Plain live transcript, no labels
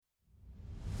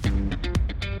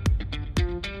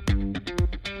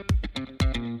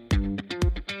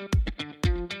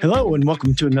Hello and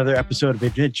welcome to another episode of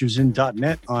Adventures in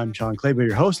 .NET. I'm Sean Claber,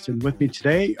 your host, and with me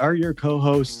today are your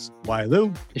co-hosts,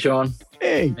 Wailu. Hey, Sean.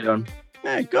 Hey. How you doing?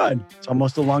 Hey, good. It's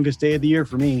almost the longest day of the year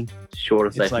for me.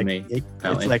 Shortest day for me. me.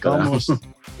 It's like almost,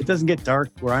 it doesn't get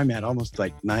dark where I'm at, almost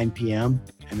like 9 p.m.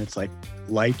 And it's like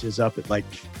light is up at like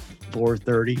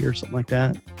 4:30 or something like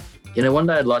that. You know, one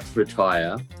day I'd like to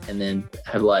retire and then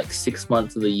have like 6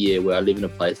 months of the year where I live in a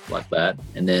place like that.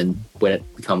 And then when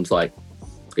it becomes like,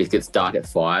 it gets dark at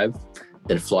 5,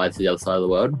 then fly to the other side of the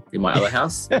world in my other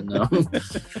house. And, I love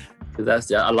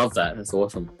that. That's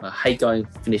awesome. I hate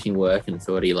finishing work and it's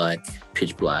already like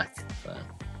pitch black. So.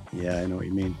 Yeah, I know what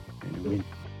you mean.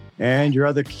 And your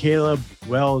other Caleb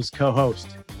Wells co-host.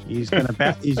 He's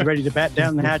he's ready to bat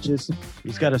down the hatches.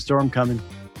 He's got a storm coming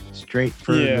straight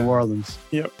for New Orleans.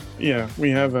 Yep. Yeah, we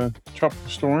have a tropical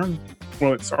storm.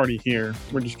 Well, it's already here.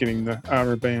 We're just getting the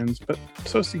outer bands, but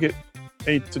supposed to get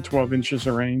 8 to 12 inches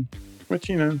of rain, which,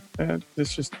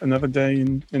 it's just another day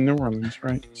in New Orleans,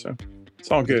 right? So it's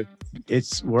all good.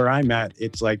 It's where I'm at.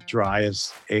 It's like dry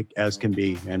as can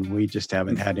be. And we just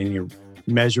haven't had any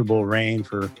measurable rain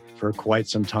for quite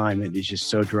some time. It is just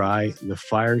so dry. The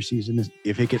fire season,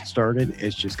 if it gets started,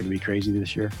 it's just going to be crazy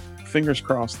this year. Fingers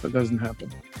crossed that doesn't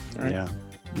happen. All right?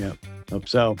 Yeah. Hope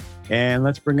so. And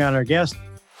let's bring out our guest,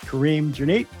 Kareem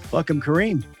Janit. Welcome,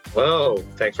 Kareem. Whoa,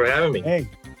 thanks for having me. Hey.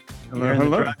 You're in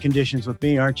the drought conditions with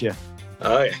me, aren't you?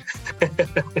 Oh, yeah.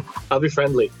 I'll be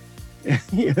friendly.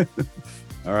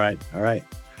 All right.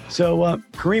 So,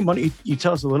 Kareem, why don't you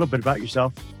tell us a little bit about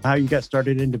yourself, how you got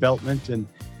started in development and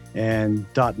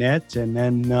 .NET, and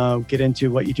then get into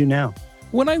what you do now.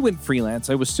 When I went freelance,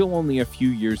 I was still only a few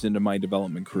years into my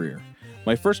development career.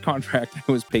 My first contract,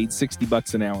 I was paid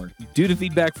 $60 an hour. Due to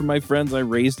feedback from my friends, I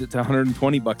raised it to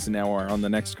 $120 an hour on the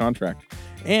next contract.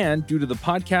 And due to the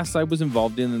podcasts I was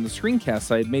involved in and the screencasts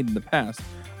I had made in the past,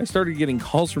 I started getting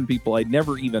calls from people I'd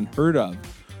never even heard of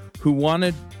who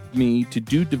wanted me to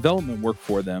do development work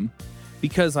for them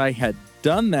because I had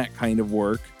done that kind of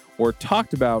work or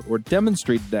talked about or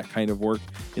demonstrated that kind of work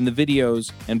in the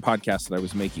videos and podcasts that I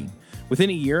was making. Within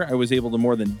a year, I was able to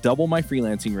more than double my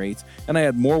freelancing rates, and I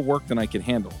had more work than I could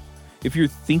handle. If you're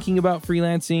thinking about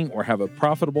freelancing or have a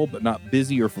profitable but not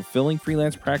busy or fulfilling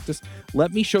freelance practice,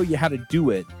 let me show you how to do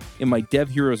it in my Dev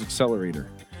Heroes Accelerator.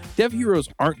 Dev Heroes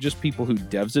aren't just people who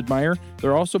devs admire,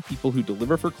 they're also people who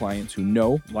deliver for clients who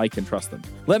know, like, and trust them.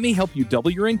 Let me help you double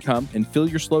your income and fill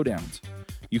your slowdowns.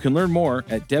 You can learn more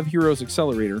at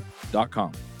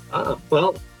devheroesaccelerator.com.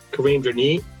 Well, Kareem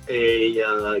Janit,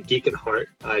 a geek at heart.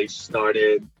 I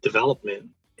started development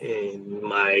in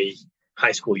my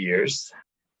high school years.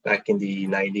 Back in the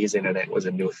 90s, internet was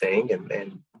a new thing,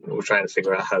 and we were trying to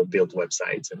figure out how to build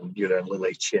websites, and you learn a little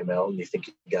HTML, and you think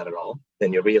you got it all.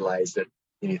 Then you realize that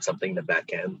you need something in the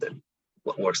back end, and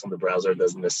what works on the browser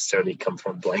doesn't necessarily come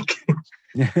from blank.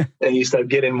 And you start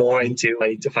getting more into, I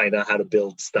need to find out how to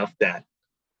build stuff that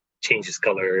changes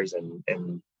colors, and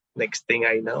next thing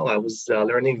I know, I was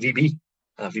learning VB.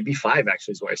 VB5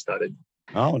 actually is where I started.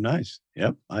 Oh, nice.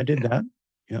 Yep, I did that.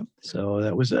 Yep. So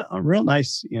that was a real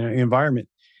nice, environment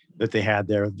that they had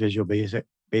there with Visual Basic,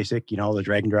 the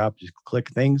drag and drop, just click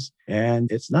things. And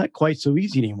it's not quite so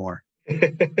easy anymore.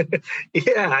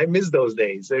 Yeah, I miss those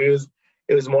days. It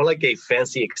was more like a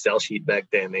fancy Excel sheet back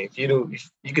then. If you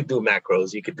could do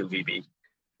macros, you could do VB.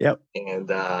 Yep.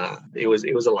 And it was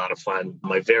a lot of fun.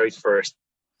 My very first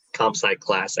comp sci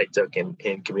class I took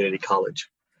in community college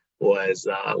was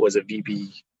a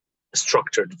VB,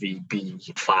 structured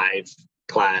VB5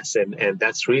 class, and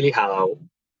that's really how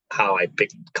I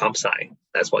picked comp sci.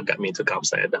 That's what got me into comp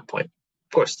sci at that point.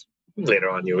 Of course, later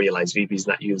on you realize VB is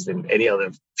not used in any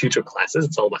other future classes.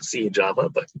 It's all about C and Java,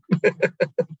 but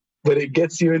but it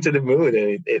gets you into the mood,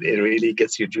 and it really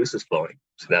gets your juices flowing.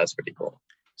 So that's pretty cool.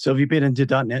 So have you been into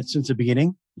 .NET since the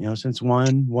beginning? Since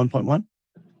 1.1?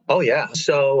 Oh yeah.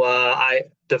 So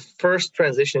the first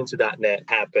transition into .NET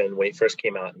happened when it first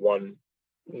came out. One,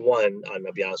 I'm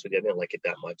gonna be honest with you, I didn't like it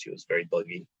that much. It was very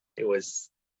buggy. It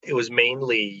was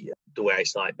mainly, the way I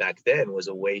saw it back then, was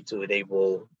a way to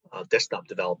enable desktop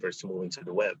developers to move into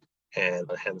the web, and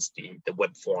hence the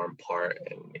web form part.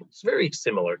 And it's very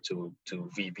similar to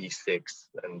VB6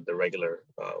 and the regular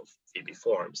VB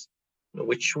forms,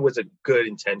 which was a good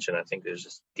intention. I think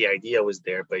the idea was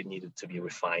there, but it needed to be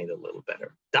refined a little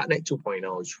better. .NET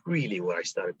 2.0 is really where I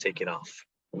started taking off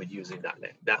with using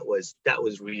 .NET. That was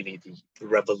really the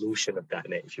revolution of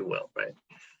 .NET, if you will, right?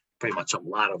 Pretty much a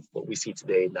lot of what we see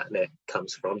today in .NET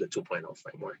comes from the 2.0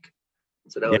 framework.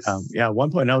 So that was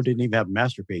 1.0 didn't even have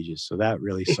master pages, so that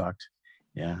really sucked.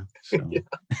 Yeah. So. Yeah.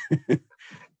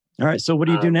 All right. So what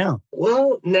do you do now?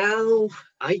 Well, now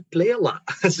I play a lot.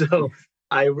 So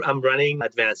I'm running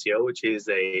Advancio, which is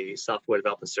a software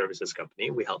development services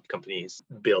company. We help companies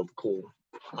build cool,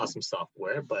 awesome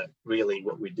software. But really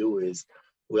what we do is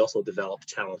we also develop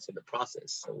talents in the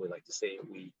process. So we like to say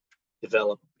we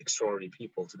develop extraordinary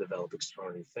people to develop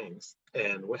extraordinary things.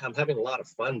 And I'm having a lot of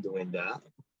fun doing that.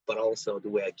 But also the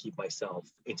way I keep myself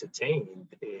entertained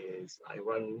is I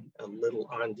run a little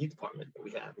R&D department that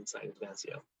we have inside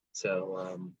Advancio.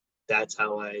 So that's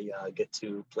how I get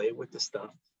to play with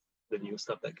the new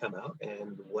stuff that come out,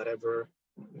 and whatever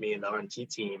me and the R&D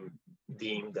team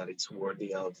deem that it's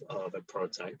worthy of a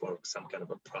prototype or some kind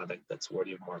of a product that's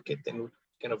worthy of market, then we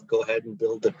kind of go ahead and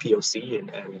build the POC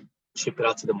and ship it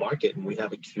out to the market. And we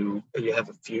have a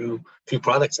few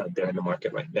products out there in the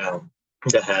market right now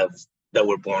that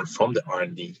were born from the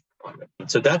R&D department.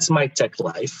 So that's my tech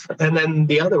life. And then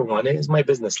the other one is my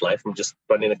business life. I'm just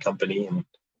running a company, and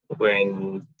we're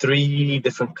in 3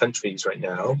 different countries right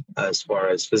now as far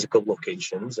as physical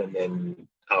locations. And then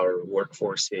our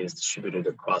workforce is distributed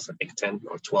across, I think, 10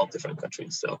 or 12 different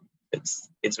countries. So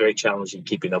it's very challenging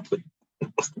keeping up with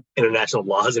international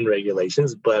laws and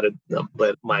regulations. But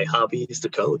my hobby is to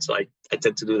code. So I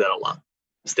tend to do that a lot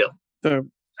still. So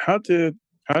how did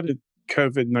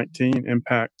COVID-19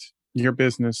 impact your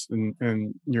business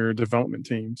and your development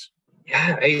teams?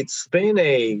 Yeah, it's been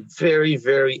a very,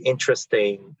 very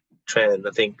interesting trend.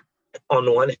 I think on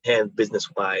the one hand,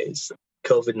 business-wise,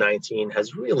 COVID-19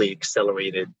 has really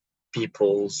accelerated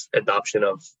people's adoption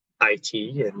of IT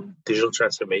and digital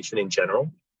transformation in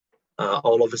general.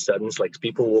 All of a sudden, it's like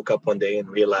people woke up one day and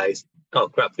realized, oh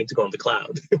crap, we need to go on the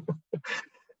cloud.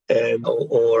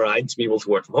 Or I need to be able to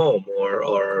work from home,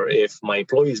 or if my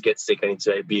employees get sick, I need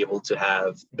to be able to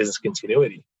have business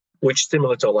continuity, which,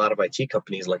 similar to a lot of IT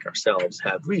companies like ourselves,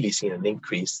 have really seen an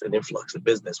influx of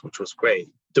business, which was great.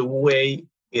 The way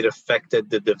it affected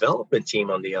the development team,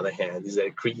 on the other hand, is that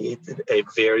it created a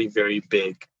very, very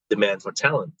big demand for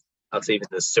talent. I'd say even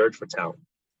a surge for talent.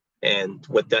 And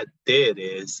what that did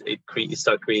is it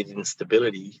started creating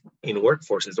instability in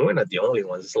workforces. And we're not the only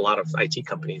ones. A lot of IT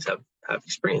companies have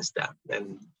experienced that.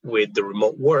 And with the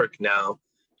remote work now,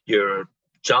 your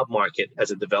job market as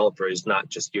a developer is not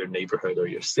just your neighborhood or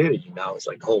your city. Now it's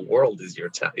like the whole world is your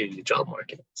job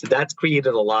market. So that's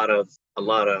created a lot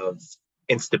of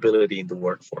instability in the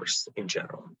workforce in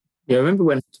general. Yeah, I remember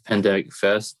when the pandemic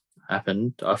first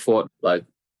happened, I thought like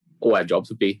all our jobs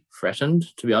would be threatened,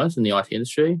 to be honest, in the IT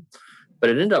industry. But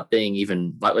it ended up being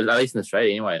even, like at least in Australia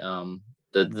anyway,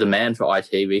 the demand for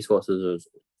IT resources was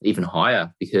even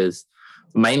higher, because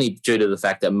mainly due to the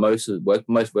fact that most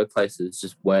workplaces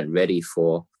just weren't ready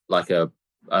for like a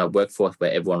workforce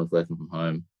where everyone was working from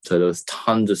home. So there was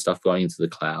tons of stuff going into the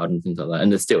cloud and things like that,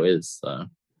 and there still is. So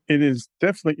it is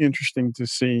definitely interesting to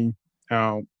see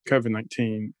how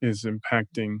COVID-19 is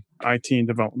impacting IT and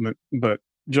development, but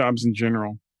jobs in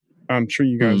general. I'm sure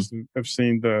you guys have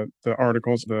seen the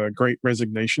articles, the Great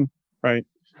Resignation, right?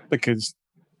 Because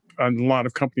a lot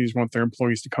of companies want their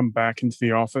employees to come back into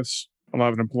the office. A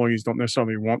lot of employees don't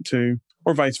necessarily want to,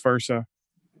 or vice versa.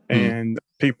 And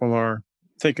people are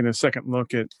taking a second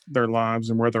look at their lives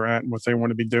and where they're at and what they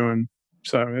want to be doing.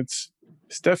 So it's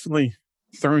definitely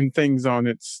throwing things on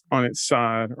its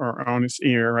side or on its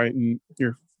ear, right? And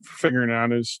you're figuring it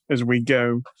out as we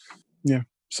go. Yeah.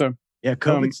 So yeah,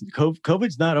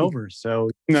 COVID's not over,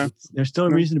 so there's still a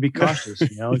reason to be cautious.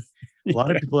 You know, a lot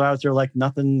of people out there are like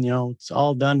nothing. You know, it's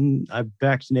all done. I've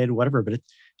vaccinated, whatever. But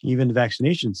even the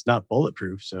vaccination's not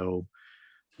bulletproof, so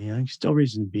still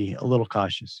reason to be a little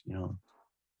cautious. You know,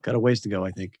 got a ways to go,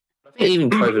 I think. I think even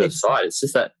COVID aside, it's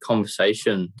just that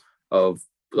conversation of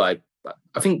like,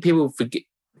 I think people forget.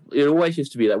 It always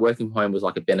used to be that working from home was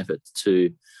like a benefit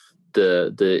to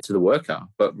the worker,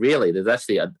 but really there's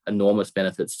actually enormous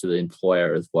benefits to the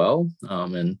employer as well.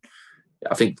 And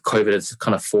I think COVID has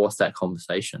kind of forced that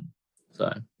conversation.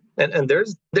 So and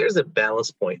there's a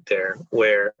balance point there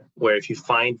where if you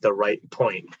find the right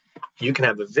point, you can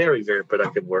have a very, very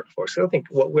productive workforce. So I think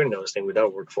what we're noticing with our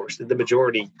workforce is the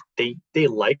majority, they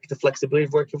like the flexibility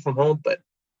of working from home, but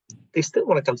they still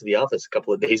want to come to the office a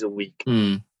couple of days a week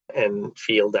and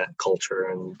feel that culture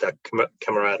and that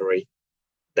camaraderie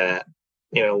that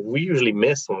we usually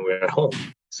miss when we're at home.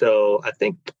 So I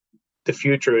think the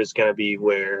future is going to be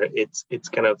where it's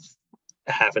kind of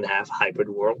a half and half hybrid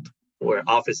world, where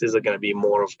offices are going to be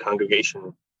more of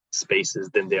congregation spaces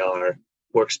than they are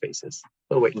workspaces.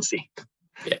 We'll wait and see.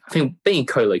 Yeah, I think being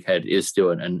co-located is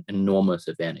still an enormous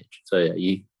advantage. So yeah,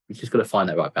 you just got to find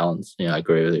that right balance. Yeah, I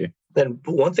agree with you. Then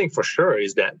one thing for sure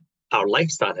is that our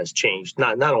lifestyle has changed.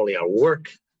 Not only our work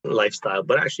lifestyle,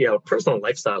 but actually our personal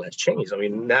lifestyle has changed. I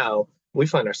mean, now we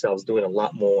find ourselves doing a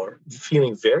lot more,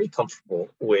 feeling very comfortable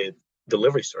with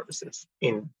delivery services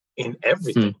in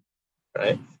everything,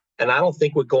 right? And I don't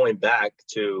think we're going back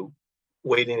to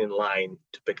waiting in line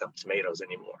to pick up tomatoes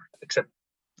anymore, except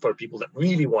for people that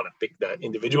really want to pick that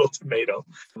individual tomato.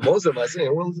 Most of us,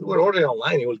 we're ordering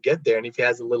online, it will get there. And if it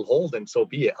has a little hole, then so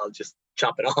be it. I'll just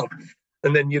chop it off.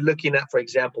 And then you're looking at, for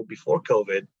example, before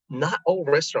COVID, not all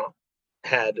restaurants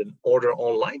had an order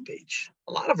online page.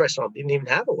 A lot of restaurants didn't even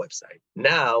have a website.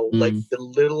 Now, like the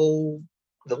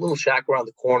little shack around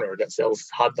the corner that sells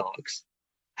hot dogs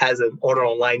has an order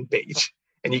online page,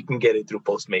 and you can get it through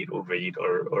Postmate, Uber Eats,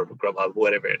 or Grubhub,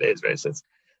 whatever it is, right? So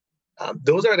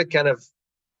those are the kind of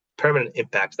permanent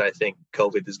impacts that I think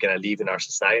COVID is going to leave in our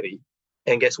society.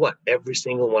 And guess what? Every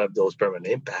single one of those permanent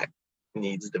impacts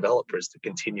needs developers to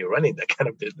continue running that kind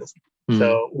of business.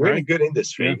 So we're in a good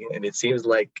industry, and it seems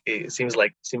like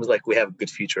we have a good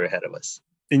future ahead of us.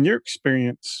 In your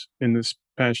experience in this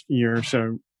past year or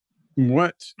so,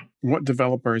 what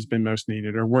developer has been most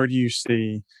needed, or where do you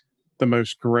see the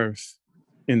most growth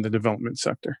in the development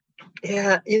sector?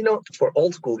 Yeah, for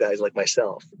old school guys like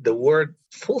myself, the word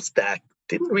full stack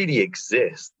didn't really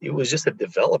exist. It was just a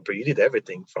developer. You did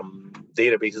everything from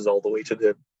databases all the way to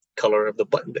the color of the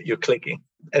button that you're clicking.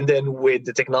 And then with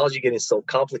the technology getting so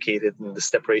complicated and the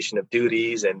separation of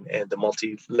duties and the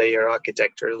multi-layer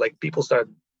architecture, like people start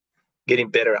getting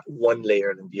better at one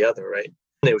layer than the other, right? And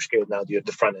they were scared now to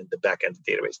the front end, the back end,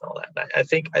 the database, and all that. I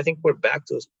think we're back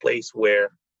to this place where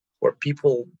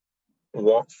people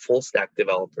want full stack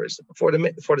developers for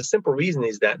the simple reason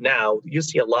is that now you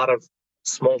see a lot of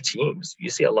small teams. You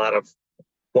see a lot of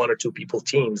 1 or 2 people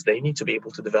teams. They need to be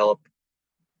able to develop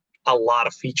a lot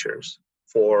of features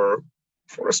for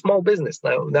a small business.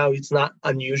 Now it's not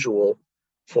unusual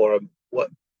for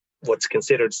what's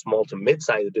considered small to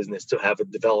mid-sized business to have a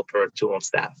developer or 2 on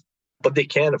staff, but they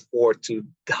can't afford to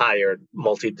hire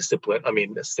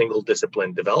single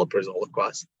discipline developers all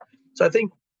across. So I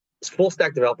think full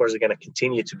stack developers are going to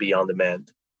continue to be on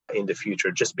demand in the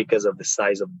future just because of the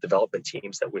size of development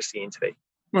teams that we're seeing today.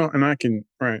 Well, and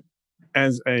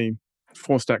as a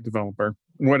full stack developer,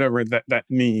 whatever that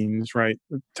means, right,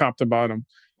 top to bottom,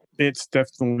 it's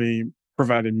definitely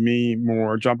provided me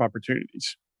more job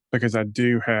opportunities because I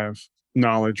do have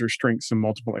knowledge or strengths in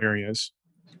multiple areas,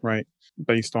 right,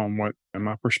 based on what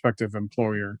my prospective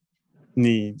employer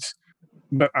needs.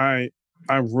 But I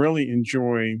really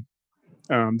enjoy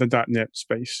the .NET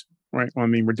space, right? Well,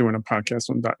 we're doing a podcast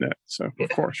on .NET, so of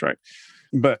course, right?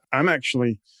 But I'm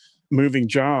actually moving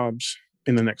jobs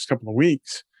in the next couple of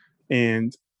weeks,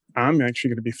 and I'm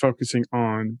actually going to be focusing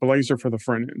on Blazor for the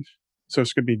front end. So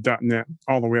it's going to be .NET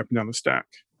all the way up and down the stack,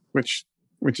 which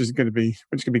is going to be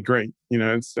great.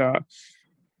 It's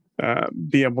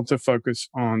be able to focus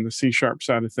on the C#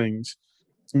 side of things.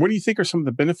 What do you think are some of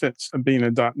the benefits of being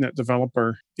a .NET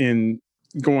developer in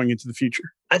going into the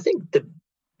future? I think that,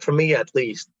 for me at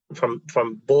least, from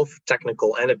both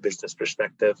technical and a business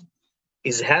perspective,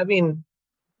 is having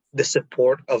the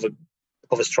support of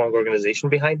a strong organization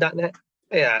behind .NET.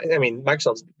 Yeah,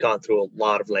 Microsoft's gone through a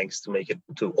lot of lengths to make it,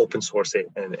 to open source it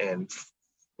and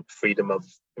freedom of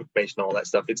information, all that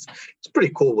stuff. It's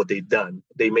pretty cool what they've done.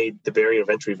 They made the barrier of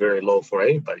entry very low for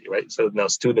anybody, right? So now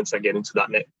students are getting to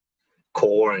 .NET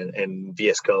Core and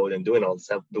VS Code and doing all this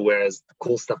stuff. Whereas the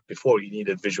cool stuff before, you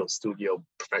needed Visual Studio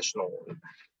Professional,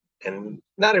 and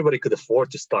not everybody could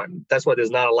afford to start. That's why there's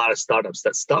not a lot of startups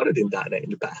that started in .NET in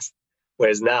the past.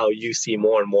 Whereas now you see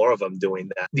more and more of them doing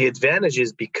that. The advantage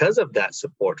is because of that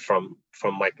support from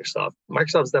Microsoft.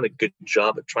 Microsoft's done a good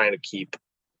job at trying to keep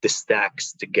the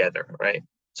stacks together, right?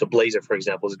 So Blazor, for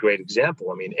example, is a great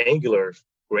example. Angular,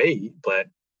 great, but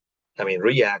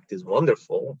React is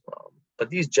wonderful.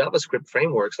 But these JavaScript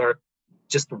frameworks are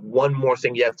just one more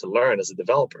thing you have to learn as a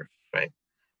developer, right?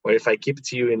 Where if I keep it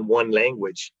to you in one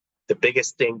language, the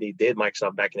biggest thing they did,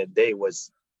 Microsoft, back in the day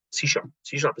was C#. C#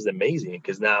 is amazing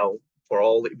because now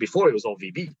before it was all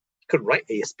VB. You could write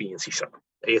ASP in C#.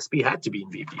 ASP had to be in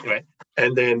VB, right?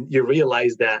 And then you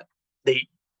realize that they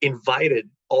invited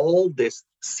all this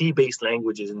C-based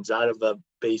languages and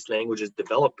Java-based languages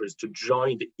developers to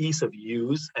join the ease of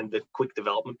use and the quick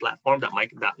development platform that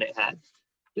 .NET had.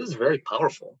 It was very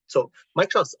powerful. So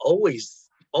Microsoft's always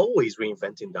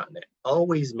reinventing .NET,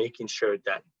 always making sure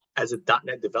that as a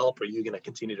 .NET developer, you're going to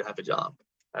continue to have a job.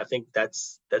 I think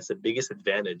that's the biggest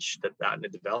advantage that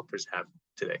 .NET developers have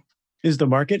today. Is the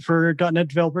market for .NET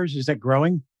developers, is that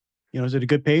growing? Is it a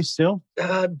good pace still?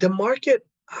 The market,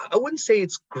 I wouldn't say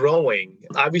it's growing.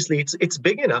 Obviously, it's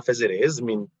big enough as it is.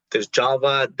 There's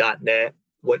Java, .NET.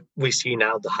 What we see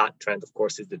now, the hot trend, of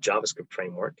course, is the JavaScript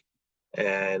framework.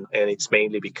 And it's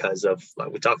mainly because of,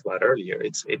 like we talked about earlier,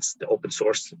 it's the open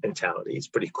source mentality. It's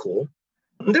pretty cool.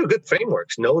 They're good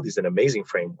frameworks. Node is an amazing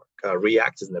framework.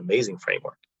 React is an amazing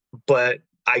framework. But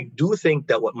I do think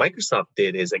that what Microsoft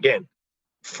did is, again,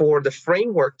 for the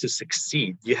framework to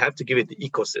succeed, you have to give it the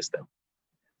ecosystem.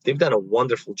 They've done a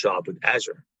wonderful job with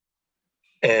Azure.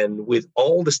 And with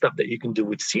all the stuff that you can do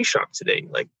with C# today,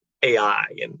 like AI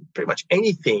and pretty much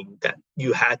anything that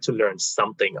you had to learn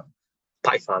something of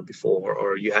Python before,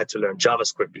 or you had to learn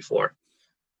JavaScript before.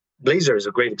 Blazor is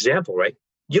a great example, right?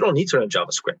 You don't need to learn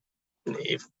JavaScript.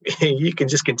 If you can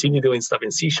just continue doing stuff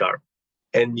in C#,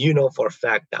 and you know for a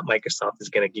fact that Microsoft is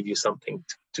going to give you something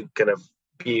to kind of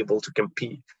be able to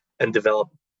compete and develop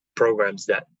programs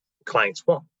that clients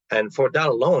want. And for that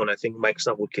alone, I think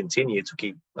Microsoft would continue to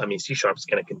keep, C# is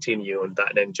going to continue, and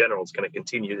 .NET in general is going to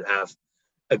continue to have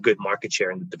a good market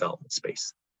share in the development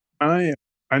space. I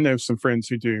know some friends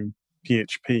who do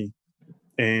PHP,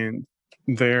 and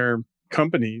their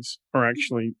companies are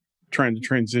actually trying to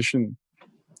transition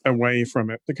away from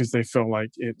it because they feel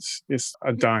like it's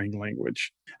a dying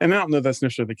language. And I don't know if that's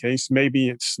necessarily the case. Maybe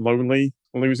it's slowly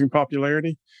losing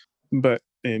popularity, but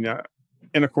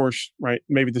and of course, right,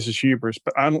 maybe this is hubris,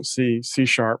 but I don't see C#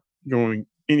 going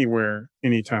anywhere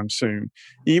anytime soon.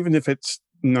 Even if it's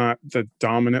not the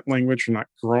dominant language or not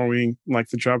growing like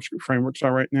the JavaScript frameworks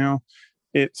are right now,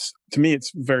 to me,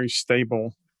 it's very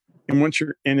stable. And once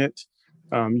you're in it,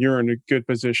 you're in a good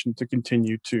position to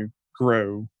continue to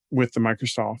grow with the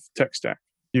Microsoft tech stack.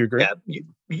 Do you agree?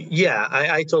 Yeah,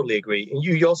 I totally agree. And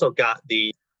you also got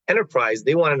the enterprise.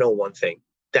 They want to know one thing,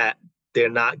 that they're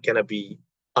not going to be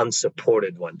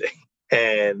unsupported one day.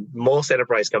 And most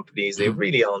enterprise companies, they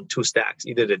really own two stacks,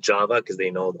 either the Java, because they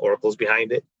know Oracle's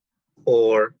behind it,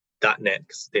 or .NET,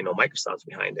 because they know Microsoft's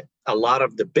behind it. A lot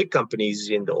of the big companies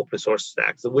in the open source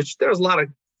stacks, which there's a lot of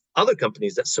other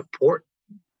companies that support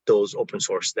those open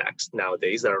source stacks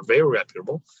nowadays that are very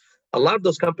reputable. A lot of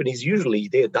those companies, usually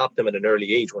they adopt them at an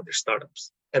early age when they're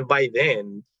startups. And by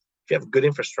then, if you have a good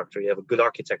infrastructure, you have a good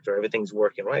architecture, everything's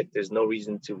working right, there's no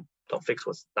reason to don't fix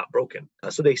what's not broken.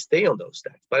 So they stay on those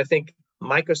stacks. But I think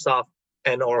Microsoft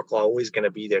and Oracle are always going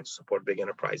to be there to support big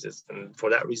enterprises. And for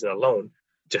that reason alone,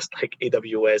 just like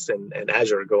AWS and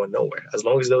Azure are going nowhere. As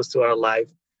long as those two are alive,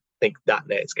 I think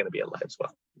 .NET is going to be alive as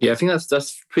well. Yeah, I think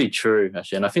that's pretty true,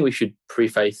 actually. And I think we should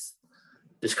preface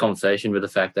this conversation with the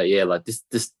fact that,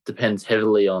 this depends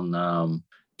heavily on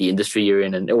the industry you're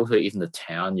in, and also even the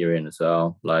town you're in as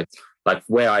well. Like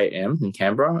where I am in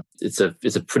Canberra, it's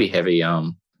a pretty heavy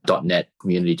 .NET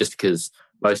community, just because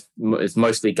it's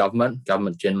mostly government.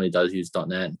 Government generally does use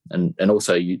 .NET, and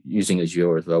also using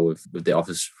Azure as well with the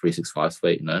Office 365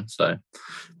 suite, So,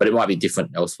 but it might be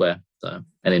different elsewhere,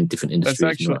 and in different industries.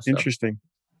 That's actually interesting.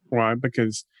 Why?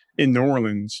 Because in New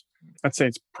Orleans, I'd say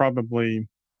it's probably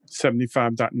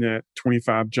 75 .NET,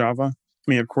 25 Java.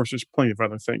 Of course, there's plenty of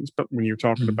other things, but when you're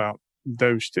talking about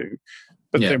those two.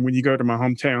 But then when you go to my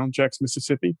hometown, Jackson,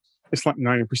 Mississippi, it's like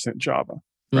 90% Java.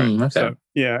 Right. Okay. So,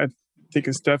 I think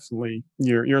it's definitely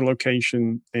your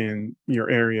location and your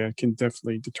area can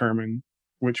definitely determine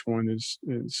which one is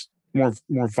more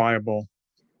viable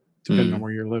depending on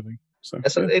where you're living. So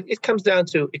it comes down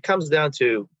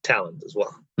to talent as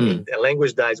well. A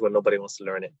language dies when nobody wants to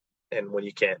learn it, and when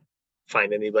you can't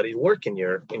find anybody to work in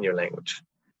your language.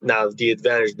 Now, the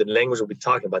language we'll be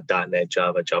talking about, .NET,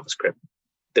 Java, JavaScript,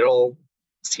 they're all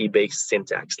C-based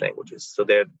syntax languages. So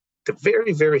they're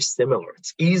very, very similar.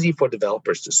 It's easy for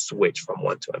developers to switch from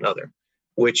one to another,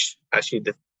 which actually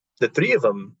the three of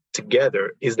them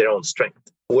together is their own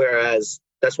strength. Whereas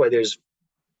that's why there's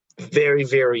very,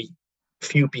 very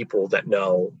few people that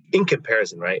know, in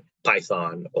comparison, right,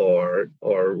 Python or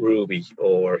Ruby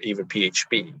or even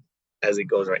PHP as it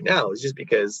goes right now, is just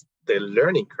because the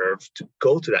learning curve to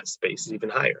go to that space is even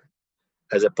higher,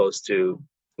 as opposed to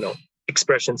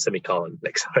expression semicolon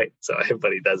next, right? So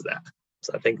everybody does that.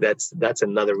 So I think that's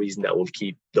another reason that will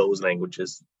keep those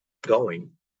languages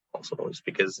going, also, is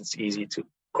because it's easy to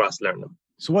cross-learn them.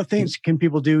 So what things can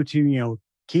people do to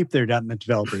keep their .NET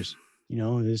developers?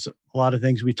 There's a lot of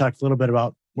things. We talked a little bit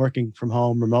about working from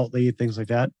home remotely, things like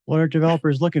that. What are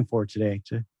developers looking for today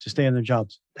to stay in their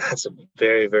jobs? That's a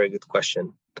very, very good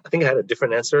question. I think I had a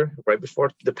different answer right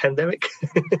before the pandemic.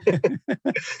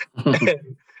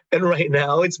 and right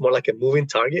now it's more like a moving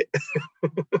target.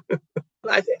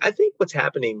 I think what's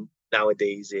happening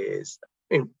nowadays is,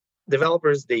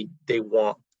 developers, they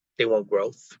want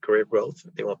growth, career growth.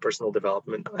 They want personal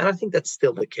development. And I think that's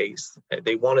still the case.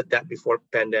 They wanted that before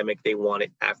pandemic. They want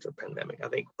it after pandemic. I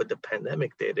think what the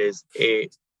pandemic did is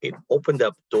it opened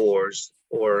up doors,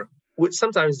 or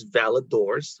sometimes valid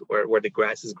doors where the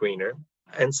grass is greener.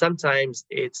 And sometimes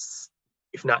it's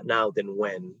if not now, then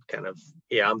when? Kind of,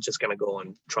 yeah, I'm just gonna go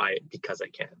and try it because I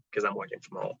can, because I'm working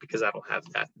from home, because I don't have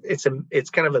that. It's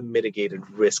kind of a mitigated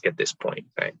risk at this point,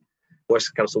 right?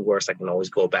 Worst comes to worst, I can always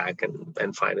go back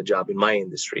and find a job in my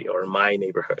industry or my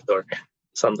neighborhood or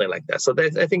something like that. So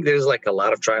I think there's like a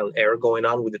lot of trial and error going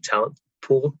on with the talent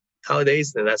pool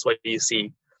nowadays, and that's why you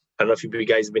see. I don't know if you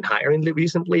guys have been hiring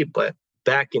recently, but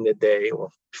back in the day,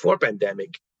 well, before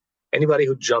pandemic, anybody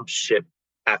who jumped ship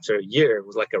after a year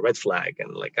was like a red flag,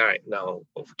 and like, all right, no,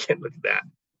 we can't look at that.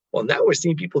 Well, now we're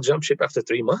seeing people jump ship after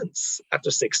 3 months,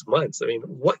 after 6 months. I mean,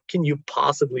 what can you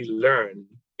possibly learn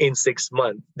in 6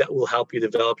 months that will help you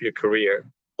develop your career?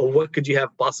 Or what could you have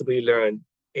possibly learned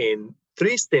in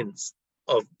 3 stints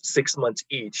of 6 months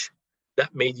each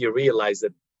that made you realize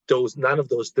that none of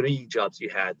those 3 jobs you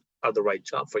had are the right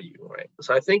job for you, right?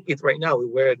 So I think right now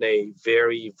we're in a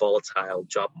very volatile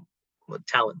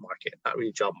talent market, not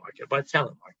really job market, but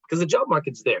talent market, because the job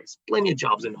market's there. There's plenty of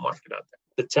jobs in the market out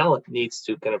there. The talent needs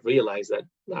to kind of realize that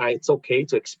it's okay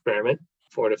to experiment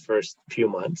for the first few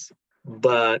months,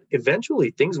 but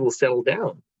eventually things will settle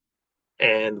down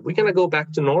and we're going to go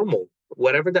back to normal,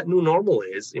 whatever that new normal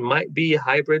is. It might be a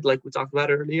hybrid like we talked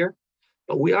about earlier,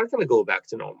 but we are going to go back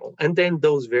to normal. And then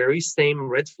those very same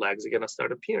red flags are going to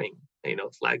start appearing,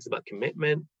 flags about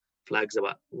commitment, flags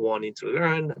about wanting to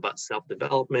learn, about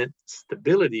self-development.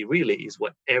 Stability really is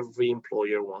what every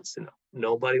employer wants to know.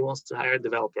 Nobody wants to hire a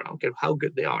developer, I don't care how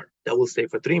good they are, that will stay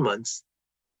for 3 months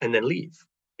and then leave.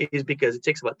 It is because it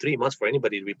takes about 3 months for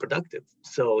anybody to be productive.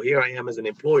 So here I am as an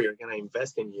employer, going to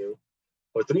invest in you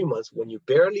for 3 months. When you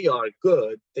barely are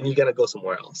good, then you're going to go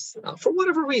somewhere else for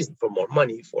whatever reason, for more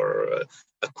money, for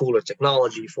a cooler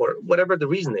technology, for whatever the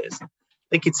reason is. I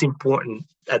think it's important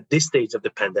at this stage of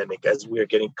the pandemic, as we're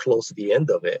getting close to the end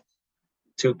of it,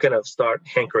 to kind of start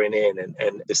hankering in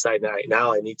and decide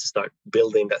now I need to start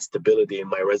building that stability in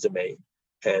my resume,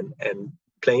 and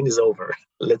playing is over.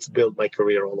 Let's build my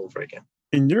career all over again.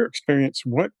 In your experience,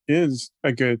 what is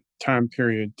a good time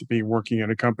period to be working at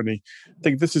a company? I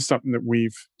think this is something that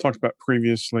we've talked about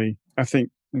previously. I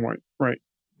think, right,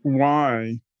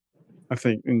 why, I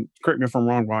think, and correct me if I'm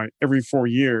wrong, why every 4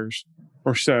 years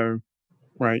or so,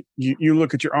 right, you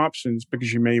look at your options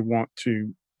because you may want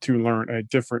to learn a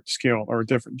different skill or a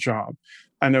different job.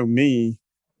 I know me,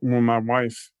 when my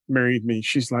wife married me,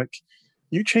 she's like,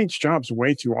 you change jobs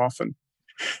way too often.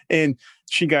 And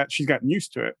she's gotten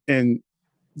used to it. And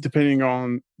depending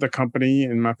on the company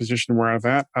and my position where I'm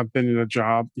at, I've been in a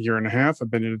job 1.5 years.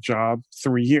 I've been in a job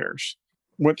 3 years.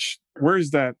 Where is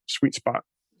that sweet spot,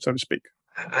 so to speak?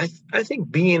 I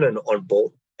think being on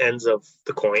both ends of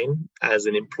the coin as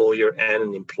an employer and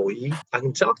an employee. I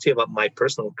can talk to you about my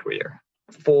personal career.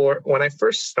 For when I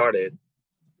first started,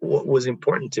 what was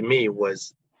important to me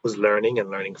was learning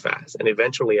and learning fast. And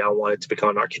eventually I wanted to become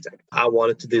an architect. I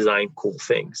wanted to design cool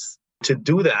things. To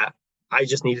do that, I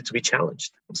just needed to be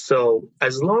challenged. So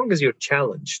as long as you're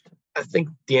challenged, I think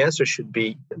the answer should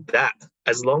be that.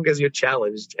 As long as you're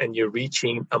challenged and you're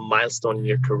reaching a milestone in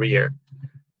your career,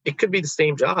 it could be the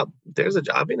same job.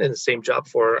 I've been in the same job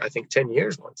for, I think, 10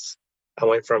 years once. I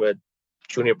went from a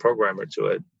junior programmer to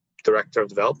a director of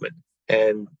development.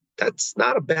 And that's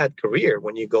not a bad career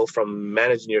when you go from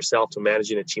managing yourself to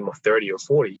managing a team of 30 or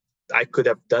 40. I could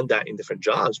have done that in different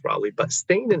jobs probably, but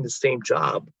staying in the same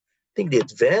job, I think the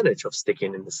advantage of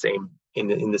sticking in the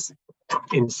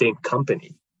same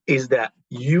company is that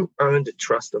you earn the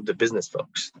trust of the business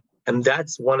folks. And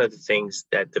that's one of the things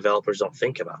that developers don't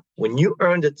think about. When you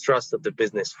earn the trust of the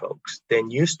business folks,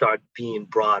 then you start being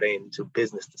brought into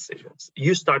business decisions.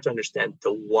 You start to understand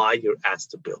the why you're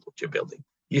asked to build what you're building.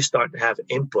 You start to have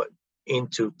input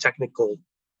into technical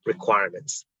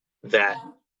requirements that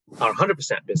are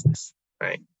 100% business,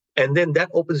 right? And then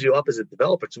that opens you up as a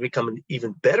developer to become an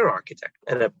even better architect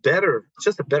and a better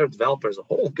developer as a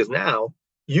whole, because now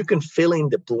you can fill in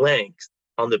the blanks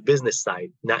on the business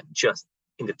side, not just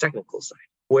in the technical side.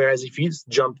 Whereas if you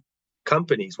jump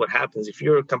companies, what happens if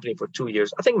you're a company for 2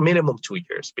 years, I think minimum 2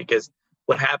 years, because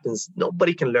what happens,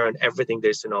 nobody can learn everything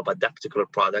there is to know about that particular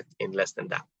product in less than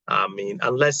that. I mean,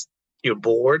 unless you're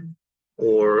bored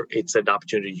or it's an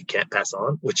opportunity you can't pass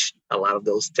on, which a lot of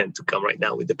those tend to come right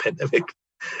now with the pandemic.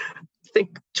 I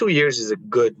think 2 years is a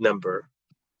good number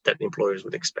that employers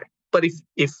would expect. But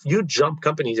if you jump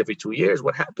companies every 2 years,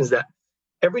 what happens that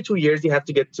every 2 years you have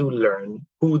to get to learn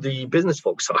who the business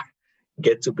folks are,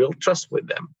 get to build trust with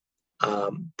them.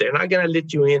 They're not going to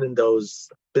let you in those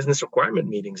business requirement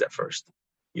meetings at first.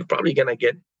 You're probably going to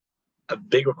get a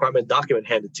big requirement document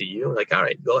handed to you, like, all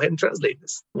right, go ahead and translate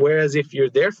this. Whereas if you're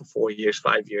there for 4 years,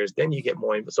 5 years, then you get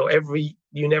more. So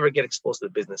you never get exposed to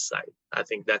the business side. I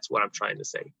think that's what I'm trying to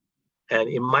say. And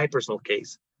in my personal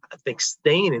case, I think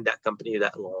staying in that company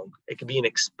that long, like being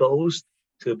exposed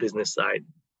to the business side,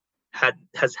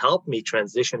 has helped me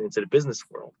transition into the business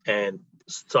world and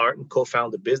start and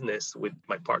co-found a business with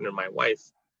my partner, my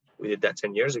wife. We did that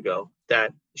 10 years ago.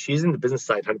 That she's in the business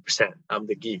side 100%. I'm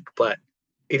the geek, but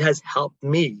it has helped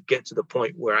me get to the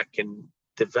point where I can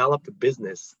develop a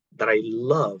business that I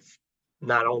love,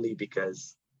 not only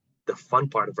because the fun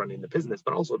part of running the business,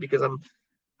 but also because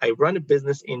I run a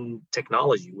business in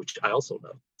technology, which I also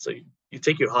love. So you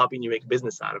take your hobby and you make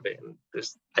business out of it. And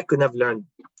I couldn't have learned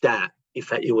that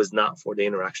if it was not for the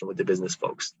interaction with the business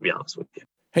folks, to be honest with you.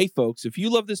 Hey, folks, if you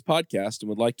love this podcast and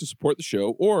would like to support the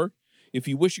show, or if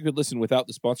you wish you could listen without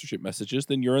the sponsorship messages,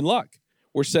 then you're in luck.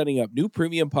 We're setting up new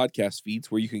premium podcast feeds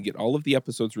where you can get all of the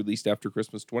episodes released after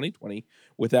Christmas 2020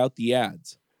 without the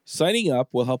ads. Signing up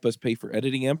will help us pay for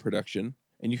editing and production,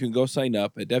 and you can go sign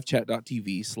up at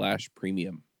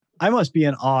devchat.tv/premium. I must be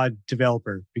an odd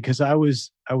developer because I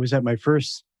was at my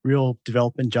first real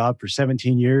development job for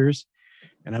 17 years.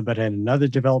 And I've been at another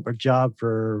developer job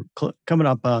for coming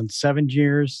up on 7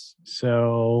 years.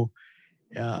 So,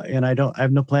 and I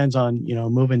have no plans on,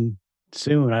 moving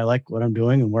soon. I like what I'm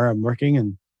doing and where I'm working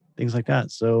and things like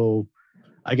that. So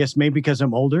I guess maybe because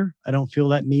I'm older, I don't feel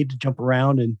that need to jump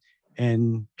around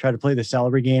and try to play the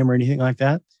salary game or anything like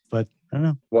that. But I don't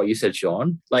know. What you said,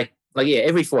 Sean, yeah,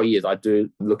 every 4 years I do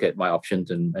look at my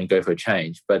options and go for a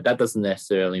change, but that doesn't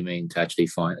necessarily mean to actually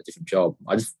find a different job.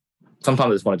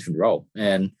 Sometimes I just want a different role.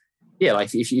 And yeah,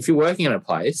 like if you're working in a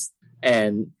place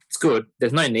and it's good,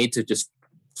 there's no need to just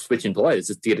switch employers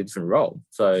just to get a different role.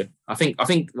 So I think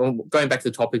going back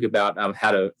to the topic about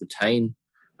how to retain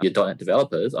your .NET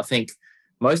developers, I think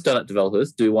most .NET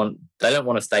developers don't want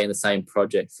to stay in the same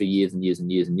project for years and years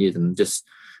and years and years, and just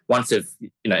once they've,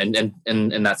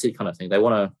 and that's it kind of thing. They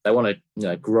want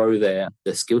to grow their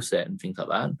skill set and things like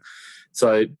that.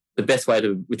 So the best way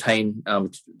to retain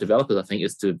developers, I think,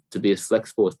 is to be as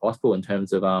flexible as possible in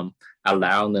terms of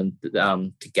allowing them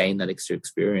to gain that extra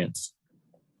experience.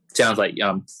 Sounds like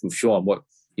with Sean, what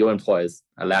your employers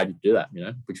allowed you to do that,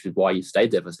 which is why you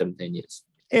stayed there for 17 years.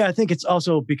 Yeah, I think it's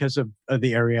also because of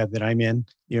the area that I'm in.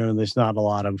 There's not a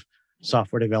lot of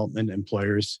software development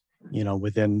employers,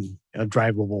 within a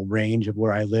drivable range of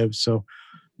where I live. So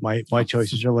my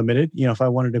choices are limited. If I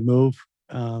wanted to move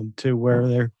to where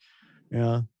there,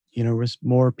 was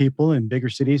more people in bigger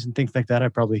cities and things like that, I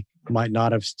probably might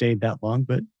not have stayed that long,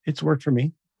 but it's worked for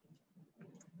me.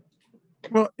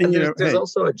 Well, and there's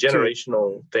also a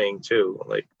generational thing too.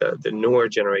 Like the newer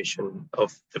generation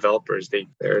of developers,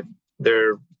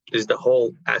 there is the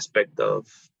whole aspect of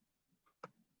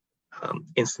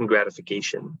instant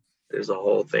gratification. There's a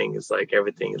whole thing. It's like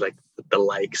everything is like the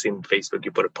likes in Facebook.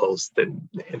 You put a post and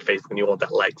in Facebook, you want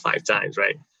that like 5 times,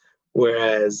 right?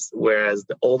 Whereas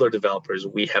the older developers,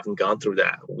 we haven't gone through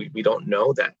that. We don't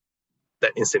know that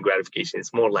instant gratification.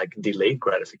 It's more like delayed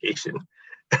gratification,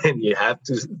 and you have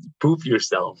to prove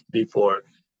yourself before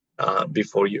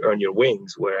you earn your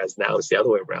wings. Whereas now it's the other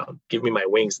way around. Give me my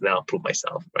wings, and I'll prove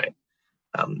myself, right?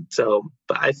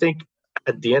 But I think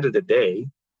at the end of the day,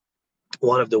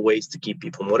 one of the ways to keep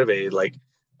people motivated, like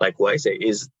what I say,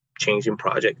 is changing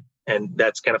project. And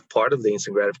that's kind of part of the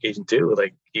instant gratification too.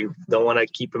 Like you don't want to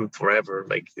keep them forever.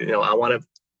 Like, I want to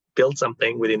build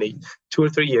something within 2 or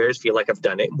 3 years, feel like I've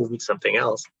done it, move to something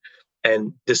else.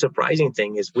 And the surprising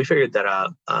thing is we figured that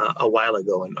out a while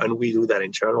ago, and we do that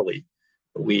internally.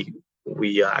 We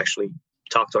actually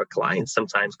talk to our clients.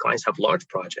 Sometimes clients have large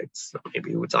projects.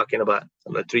 Maybe we're talking about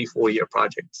some of the 3-4 year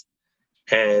projects.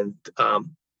 And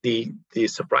the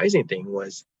surprising thing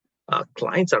was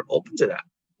clients are open to that.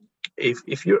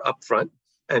 If you're upfront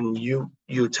and you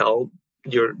tell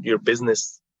your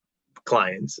business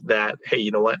clients that, hey,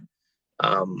 you know what,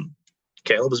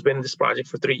 Caleb has been in this project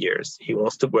for 3 years. He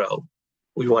wants to grow.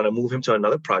 We want to move him to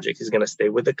another project. He's going to stay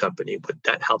with the company, but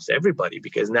that helps everybody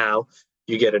because now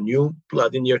you get a new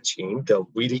blood in your team. They'll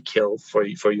really kill for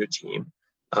your team.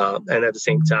 And at the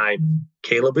same time,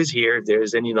 Caleb is here. If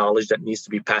there's any knowledge that needs to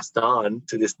be passed on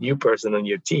to this new person on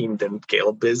your team, then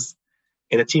Caleb is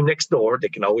in a team next door. They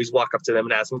can always walk up to them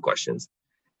and ask them questions.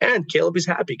 And Caleb is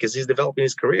happy because he's developing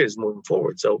his career, is moving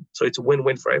forward. So it's a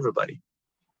win-win for everybody.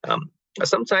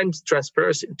 Sometimes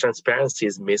transparency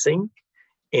is missing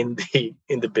in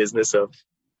the business of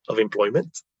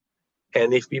employment.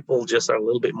 And if people just are a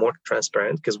little bit more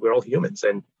transparent, because we're all humans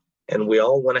and we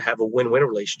all want to have a win-win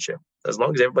relationship. As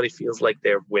long as everybody feels like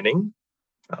they're winning,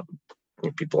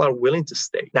 people are willing to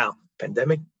stay. Now,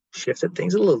 pandemic shifted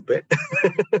things a little bit.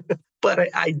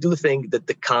 But I do think that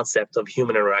the concept of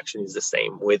human interaction is the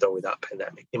same with or without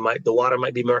pandemic. The water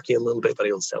might be murky a little bit, but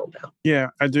it'll settle down. Yeah,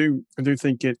 I do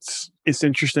think it's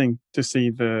interesting to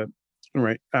see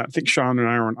I think Sean and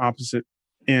I are on opposite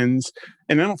ends,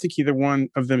 and I don't think either one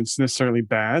of them is necessarily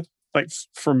bad. Like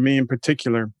for me in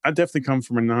particular, I definitely come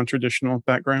from a non-traditional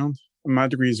background. My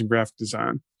degree is in graphic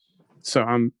design, so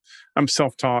I'm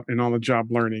self-taught in all the job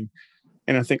learning,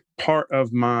 and I think part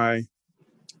of my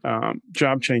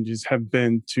job changes have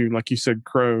been to, like you said,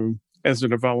 grow as a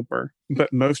developer.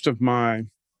 But most of the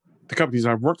companies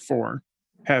I've worked for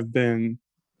have been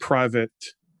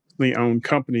privately owned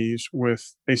companies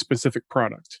with a specific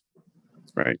product,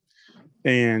 right?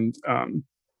 And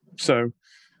so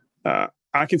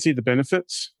I can see the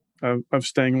benefits of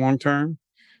staying long term,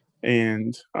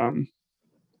 and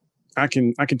I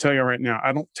can tell you right now,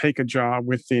 I don't take a job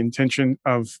with the intention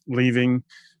of leaving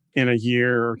in a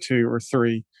year or two or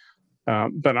three.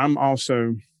 But I'm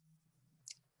also,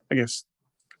 I guess,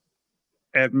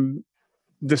 at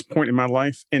this point in my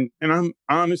life, and I'm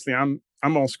honestly, I'm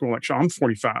old school. Like, I'm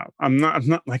 45. I'm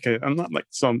not like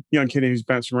some young kid who's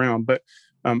bouncing around, but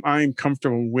I'm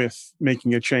comfortable with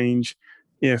making a change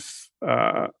if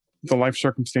the life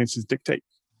circumstances dictate.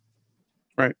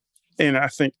 Right. And I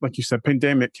think, like you said,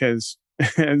 pandemic has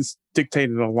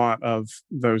dictated a lot of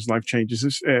those life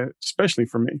changes, especially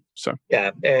for me. So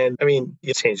yeah, and I mean,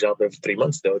 you change job every 3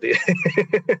 months, though. Do you?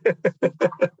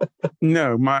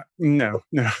 No.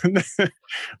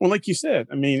 Well, like you said,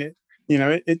 I mean,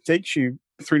 it takes you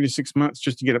 3 to 6 months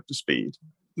just to get up to speed.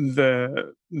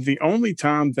 The only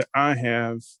time that I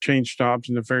have changed jobs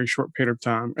in a very short period of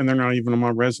time, and they're not even on my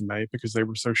resume because they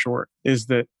were so short, is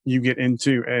that you get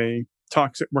into a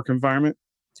toxic work environment,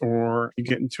 or you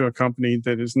get into a company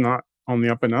that is not on the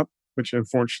up and up, which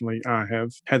unfortunately I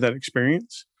have had that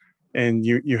experience. And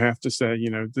you have to say,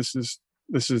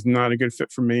 this is not a good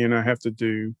fit for me, and I have to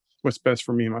do what's best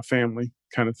for me and my family,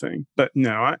 kind of thing. But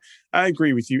no, I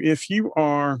agree with you. If you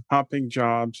are hopping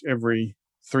jobs every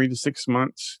 3 to 6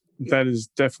 months, that is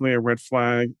definitely a red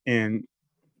flag. And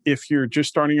if you're just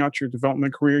starting out your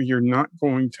development career, you're not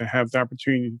going to have the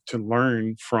opportunity to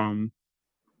learn from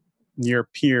your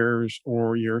peers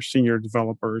or your senior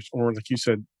developers, or, like you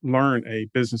said, learn a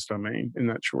business domain in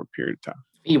that short period of time.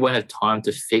 You won't have time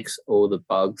to fix all the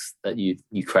bugs that you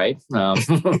create in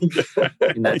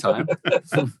that time.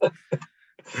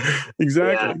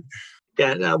 Exactly.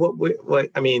 Yeah. Now, what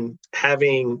I mean,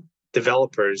 having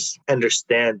developers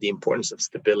understand the importance of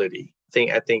stability.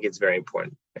 I think it's very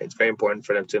important. It's very important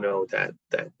for them to know that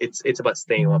it's about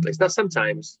staying in one place. Now,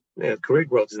 sometimes career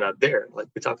growth is not there. Like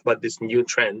we talked about this new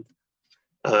trend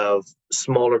of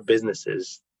smaller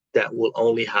businesses that will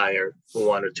only hire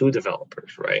 1 or 2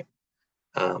 developers, right?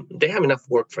 They have enough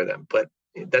work for them, but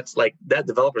that's like that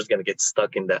developer is going to get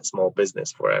stuck in that small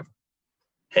business forever.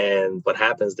 And what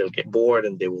happens, they'll get bored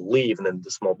and they will leave, and then the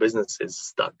small business is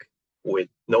stuck with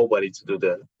nobody to do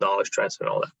the knowledge transfer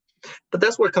and all that. But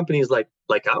that's where companies like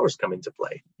ours come into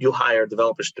play. You hire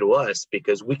developers through us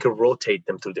because we can rotate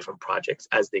them to different projects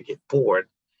as they get bored,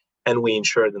 and we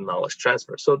ensure the knowledge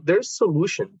transfer. So there's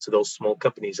solution to those small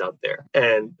companies out there,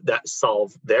 and that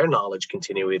solve their knowledge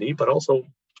continuity, but also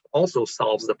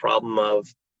solves the problem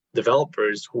of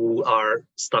developers who are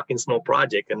stuck in small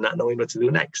project and not knowing what to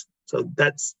do next. So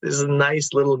there's a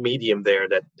nice little medium there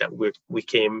that we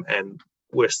came and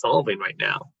we're solving right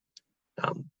now.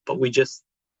 But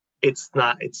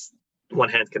it's one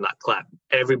hand cannot clap.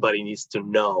 Everybody needs to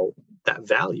know that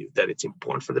value, that it's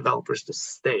important for developers to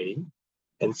stay,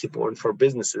 and it's important for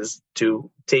businesses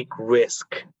to take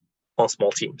risk on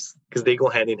small teams because they go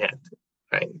hand in hand,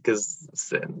 right? Because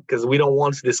we don't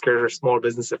want to discourage small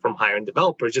businesses from hiring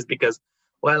developers just because,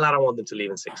 well, I don't want them to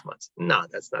leave in 6 months. No,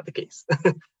 that's not the case.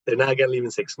 They're not going to leave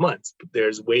in 6 months, but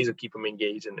there's ways to keep them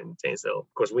engaged and maintained. So,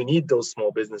 of course, we need those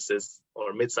small businesses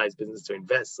or mid-sized businesses to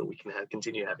invest so we can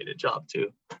continue having a job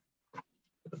too.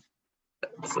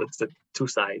 So it's a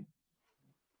two-side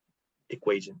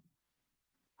equation.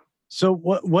 So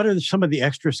what are some of the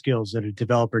extra skills that a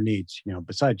developer needs,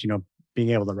 besides, being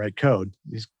able to write code?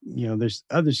 There's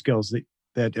other skills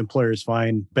that employers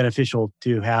find beneficial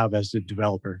to have as a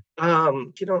developer.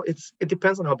 It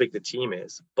depends on how big the team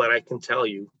is, but I can tell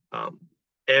you,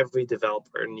 every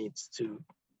developer needs to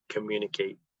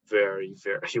communicate very,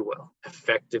 very well.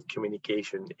 Effective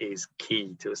communication is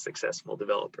key to a successful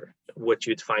developer. What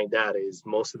you'd find out is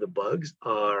most of the bugs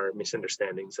are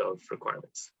misunderstandings of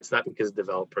requirements. It's not because the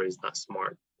developer is not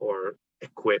smart or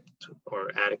equipped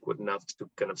or adequate enough to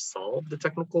kind of solve the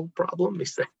technical problem.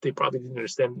 They probably didn't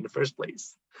understand in the first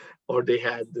place, or they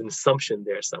had an assumption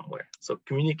there somewhere. So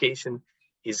communication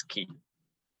is key.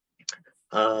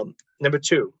 Number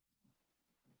two,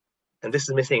 and this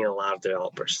is missing in a lot of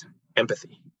developers,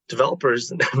 empathy.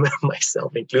 Developers,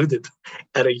 myself included,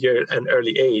 at an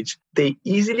early age, they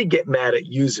easily get mad at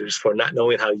users for not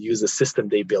knowing how to use the system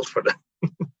they built for them.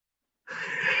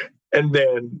 And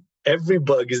then every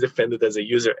bug is defended as a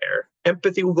user error.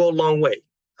 Empathy will go a long way.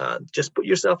 Just put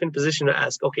yourself in a position to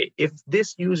ask, okay, if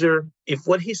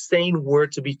what he's saying were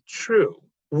to be true,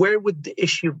 where would the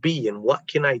issue be and what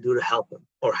can I do to help him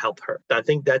or help her? I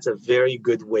think that's a very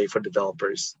good way for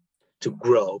developers to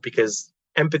grow, because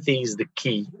empathy is the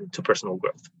key to personal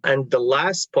growth. And the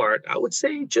last part, I would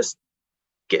say, just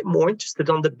get more interested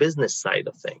on the business side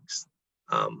of things.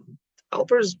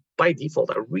 Developers by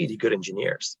default are really good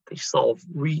engineers.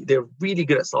 They're really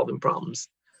good at solving problems.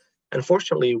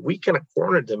 Unfortunately, we kind of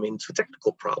cornered them into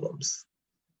technical problems.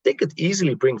 They could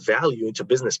easily bring value into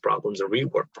business problems or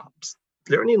rework problems.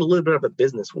 Learning a little bit about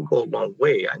business will go a long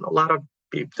way. I know a lot of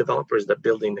developers that are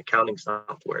building accounting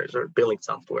softwares or billing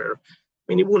software. I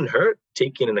mean, it wouldn't hurt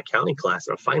taking an accounting class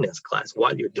or a finance class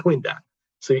while you're doing that,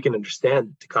 so you can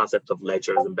understand the concept of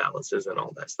ledgers and balances and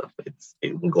all that stuff.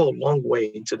 It can go a long way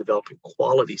into developing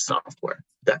quality software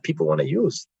that people want to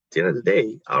use. At the end of the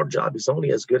day, our job is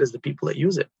only as good as the people that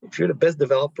use it. If you're the best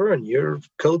developer and your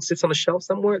code sits on a shelf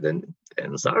somewhere, then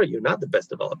sorry, you're not the best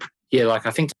developer. Yeah, like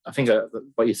I think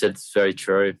what you said is very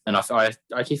true, and I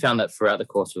actually found that throughout the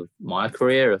course of my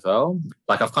career as well.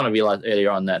 Like I've kind of realized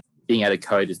earlier on that being able to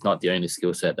code is not the only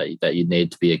skill set that you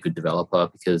need to be a good developer,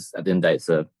 because at the end of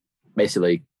the day,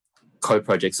 basically code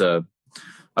projects are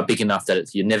big enough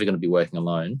that you're never going to be working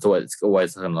alone. So it's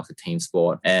always kind of like a team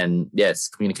sport. And yes,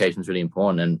 communication is really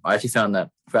important. And I actually found that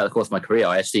throughout the course of my career,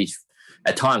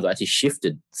 at times I actually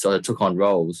shifted. So I took on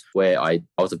roles where I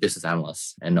was a business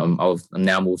analyst, and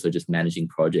now I'm also just managing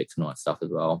projects and all that stuff as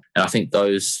well. And I think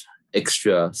those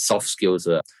extra soft skills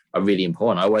are really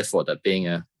important. I always thought that being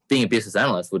a business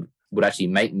analyst would actually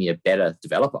make me a better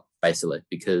developer, basically,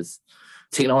 because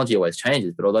technology always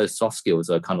changes, but all those soft skills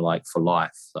are kind of like for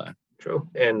life. So true.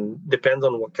 And depends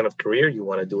on what kind of career you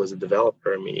want to do as a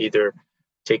developer. I mean, either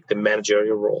take the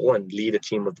managerial role and lead a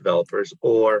team of developers,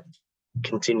 or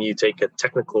continue to take a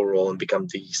technical role and become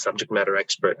the subject matter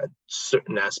expert at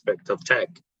certain aspect of tech.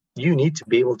 You need to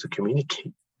be able to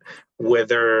communicate,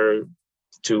 whether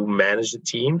to manage the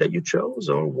team that you chose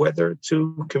or whether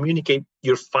to communicate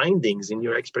your findings in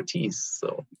your expertise.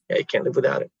 So yeah, you can't live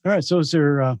without it. All right. So is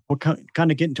there, we're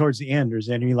kind of getting towards the end. Is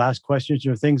there any last questions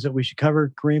or things that we should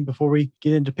cover, Kareem, before we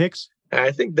get into picks?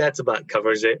 I think that's about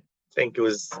covers it. I think it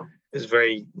was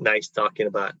very nice talking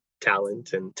about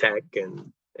talent and tech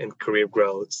and career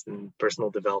growth and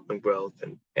personal development growth.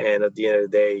 And at the end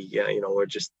of the day, we're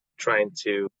just trying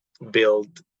to build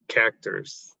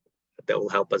characters that will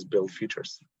help us build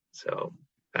futures. So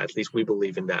at least we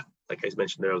believe in that. Like I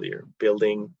mentioned earlier,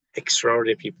 building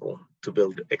extraordinary people to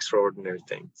build extraordinary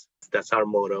things. That's our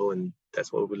motto, and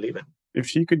that's what we believe in.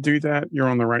 If you could do that, you're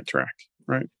on the right track,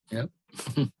 right? Yep.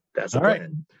 That's the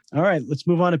plan. All right, let's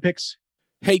move on to picks.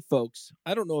 Hey, folks,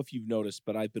 I don't know if you've noticed,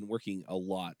 but I've been working a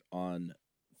lot on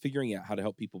figuring out how to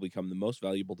help people become the most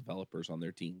valuable developers on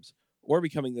their teams, or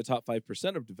becoming the top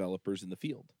 5% of developers in the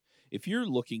field. If you're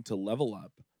looking to level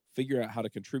up, figure out how to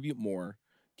contribute more,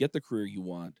 get the career you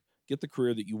want, get the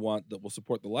career that you want that will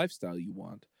support the lifestyle you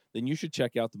want, then you should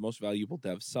check out the Most Valuable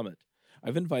Dev Summit.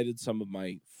 I've invited some of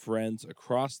my friends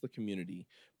across the community,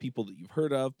 people that you've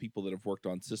heard of, people that have worked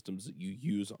on systems that you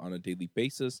use on a daily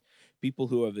basis, people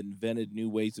who have invented new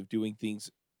ways of doing things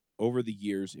over the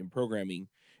years in programming,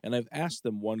 and I've asked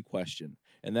them one question,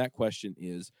 and that question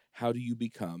is, how do you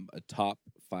become a top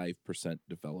 5%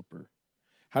 developer?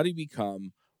 How do you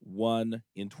become 1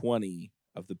 in 20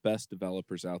 of the best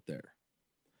developers out there?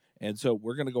 And so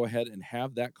we're going to go ahead and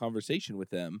have that conversation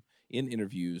with them in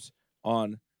interviews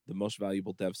on the Most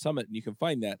Valuable Dev Summit. And you can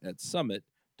find that at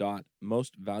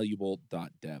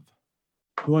summit.mostvaluable.dev.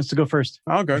 Who wants to go first?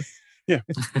 I'll go. Yeah,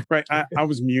 right. I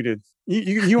was muted.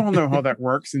 You all know how that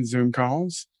works in Zoom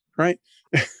calls, right?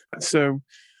 So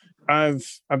I've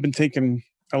been taking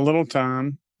a little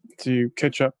time to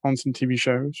catch up on some TV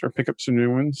shows or pick up some new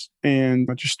ones. And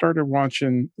I just started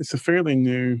watching, it's a fairly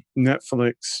new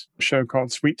Netflix show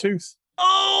called Sweet Tooth.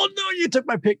 Oh, no, you took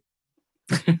my pick.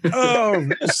 Oh,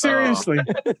 seriously.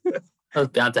 That was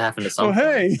bound to happen to someone. Well,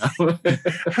 hey,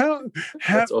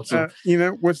 That's awesome.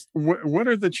 What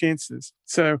are the chances?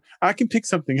 So I can pick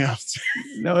something else.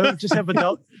 No, just have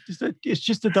it's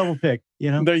just a double pick,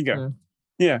 There you go.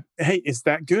 Yeah. Hey, it's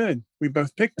that good. We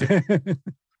both picked it.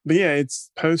 But yeah,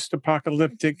 it's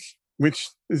post-apocalyptic, which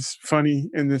is funny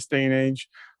in this day and age.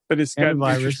 But it's got an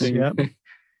interesting,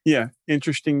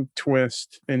 interesting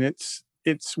twist, and it's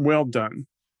well done.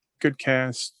 good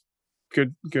cast,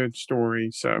 good story.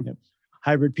 So Yep.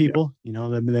 Hybrid people,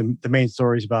 the main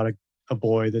story is about a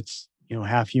boy that's,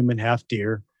 half human, half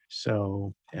deer.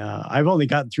 So I've only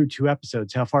gotten through 2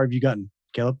 episodes. How far have you gotten,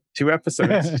 Caleb? 2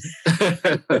 episodes.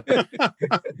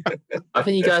 I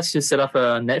think you guys should set up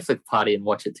a Netflix party and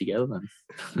watch it together then.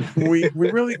 we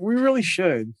really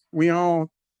should. We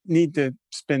all need to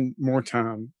spend more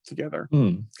time together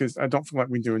because I don't feel like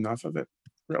we do enough of it,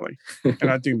 really.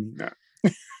 And I do mean that.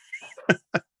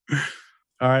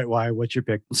 All right, what's your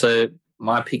pick? So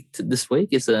my pick this week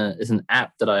is an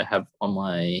app that I have on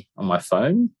my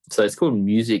phone. So it's called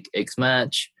Music X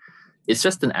Match. It's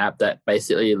just an app that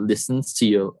basically listens to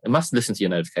your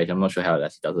notification. I'm not sure how it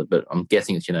actually does it, but I'm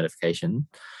guessing it's your notification.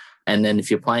 And then if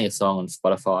you're playing a song on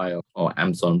Spotify or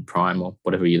Amazon Prime or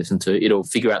whatever you listen to, it'll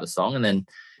figure out the song and then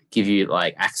give you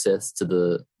like access to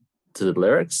the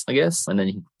lyrics, I guess. And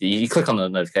then you click on the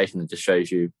notification, it just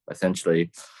shows you essentially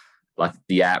like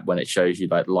the app when it shows you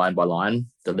like line by line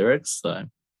the lyrics. So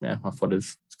yeah, I thought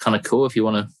it's kind of cool if you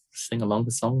want to sing along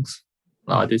with songs.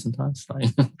 I do sometimes. All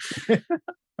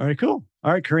right, cool.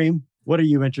 All right, Kareem, what are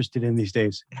you interested in these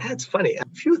days? That's funny. A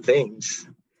few things.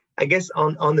 I guess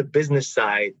on the business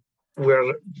side,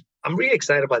 I'm really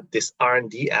excited about this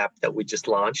R&D app that we just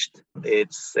launched.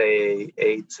 It's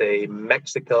a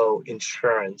Mexico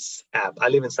insurance app. I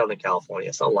live in Southern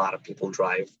California, so a lot of people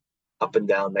drive up and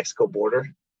down Mexico border.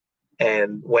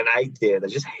 And when I did, I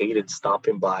just hated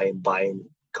stopping by and buying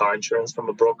car insurance from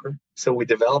a broker. So we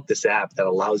developed this app that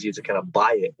allows you to kind of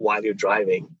buy it while you're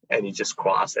driving and you just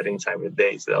cross at any time of the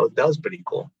day. So that was pretty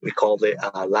cool. We called it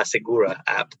La Segura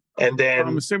app. And then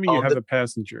I'm assuming you have a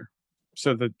passenger.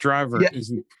 So the driver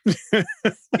isn't.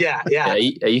 Yeah. Are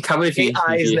you covered if you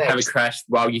have a crash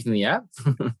while using the app?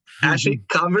 Actually,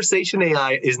 conversation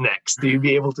AI is next. You'll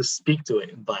be able to speak to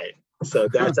it and buy it. So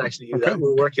that's actually,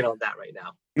 we're working on that right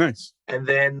now. Nice. And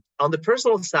then on the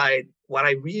personal side, what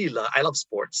I really love, I love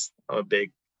sports. I'm a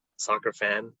big soccer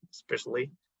fan, especially.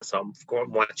 So I'm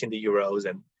watching the Euros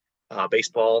and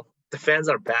baseball. The fans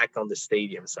are back on the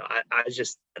stadium. So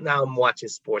now I'm watching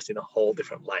sports in a whole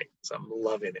different light. So I'm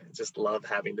loving it. Just love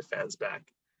having the fans back.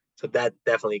 So that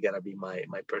definitely going to be my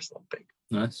personal pick.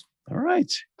 Nice. All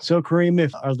right. So Kareem,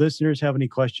 if our listeners have any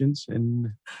questions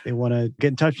and they want to get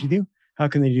in touch with you, how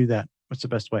can they do that? What's the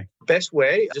best way? Best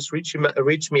way, just reach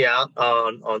me out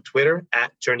on Twitter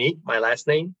at Jernit, my last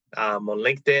name. On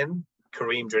LinkedIn,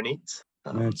 Kareem Jernit.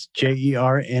 That's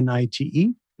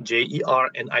Jernite.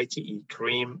 Jernite,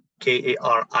 Kareem,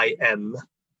 Karim.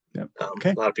 Yep.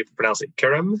 A lot of people pronounce it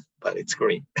Karim, but it's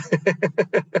Kareem.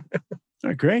 All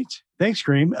right, great. Thanks,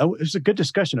 Kareem. It was a good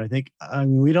discussion, I think. I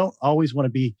mean, we don't always want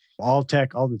to be all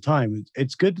tech all the time.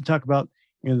 It's good to talk about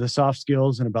the soft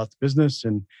skills and about the business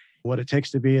and what it takes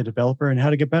to be a developer and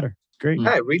how to get better. Great.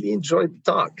 I really enjoyed the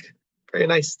talk. Very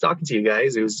nice talking to you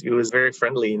guys. It was very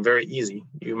friendly and very easy.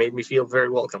 You made me feel very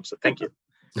welcome. So thank you.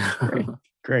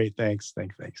 Great. Thanks. All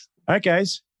right,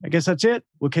 guys. I guess that's it.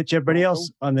 We'll catch everybody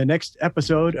else on the next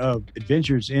episode of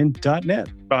Adventures in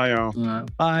 .NET. Bye, y'all.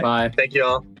 Bye. Bye. Thank you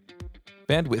all.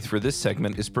 Bandwidth for this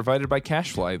segment is provided by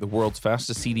CacheFly, the world's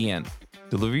fastest CDN.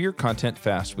 Deliver your content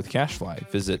fast with CacheFly.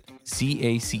 Visit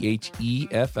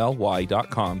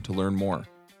CACHEFLY.com to learn more.